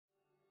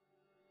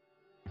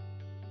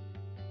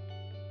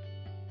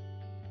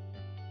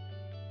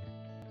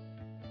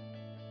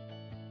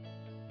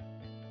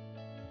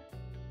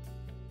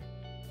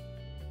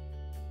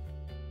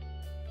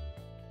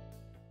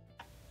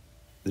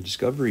The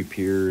Discovery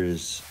Pier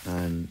is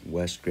on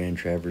West Grand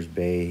Traverse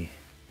Bay,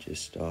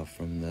 just off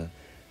from the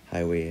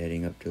highway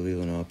heading up to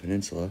Leelanau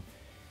Peninsula,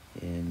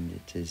 and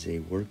it is a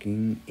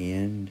working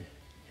and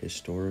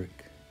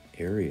historic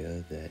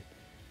area that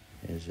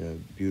has a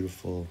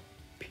beautiful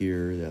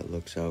pier that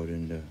looks out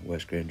into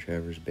West Grand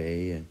Traverse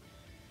Bay, and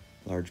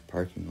large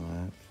parking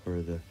lot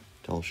for the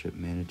tall ship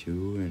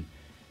Manitou and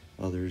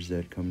others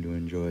that come to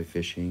enjoy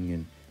fishing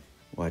and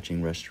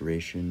watching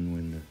restoration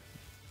when it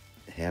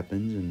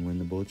happens and when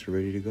the boats are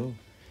ready to go.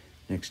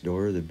 Next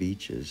door, the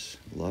beach is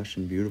lush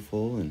and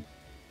beautiful, and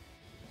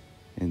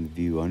the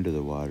view under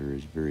the water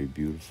is very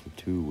beautiful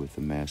too, with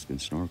the mask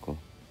and snorkel.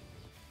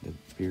 The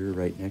pier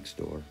right next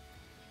door.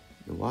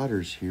 The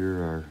waters here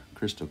are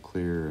crystal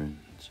clear, and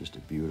it's just a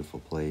beautiful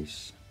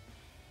place.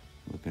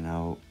 Looking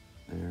out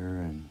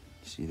there and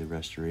see the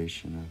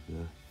restoration of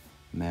the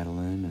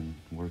Madeline and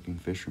working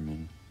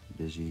fishermen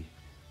busy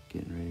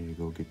getting ready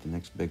to go get the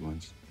next big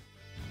ones.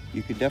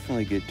 You could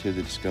definitely get to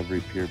the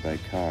Discovery Pier by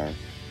car,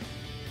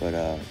 but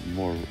a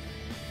more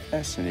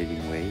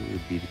fascinating way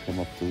would be to come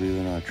up the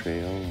Leelanau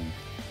Trail and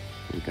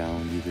go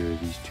down either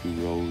of these two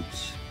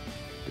roads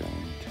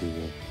down to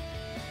the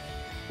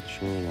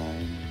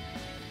shoreline.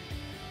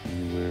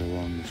 Anywhere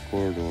along this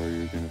corridor,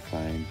 you're going to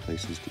find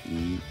places to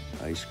eat,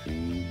 ice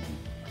cream,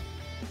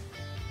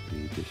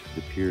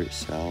 the pier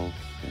itself,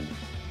 and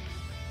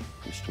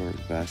historic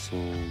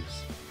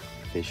vessels,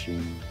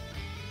 fishing,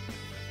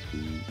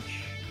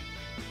 beach,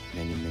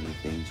 many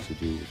things to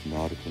do with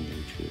nautical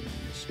nature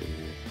in this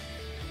area.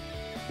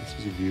 This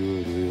is a view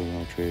of the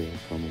Leelanau Trail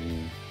coming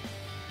in.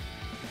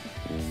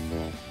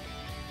 And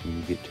when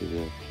you get to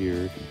the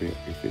pier, if you bring up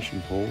your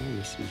fishing pole,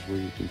 this is where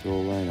you can throw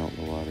a line out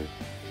in the water.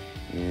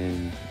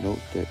 And note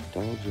that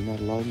dogs are not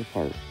allowed in the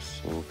park,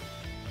 so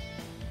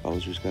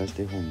Bowser's got to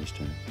stay home this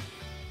time.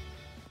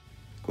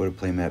 Go to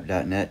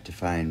playmap.net to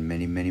find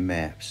many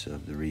maps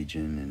of the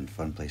region and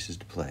fun places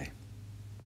to play.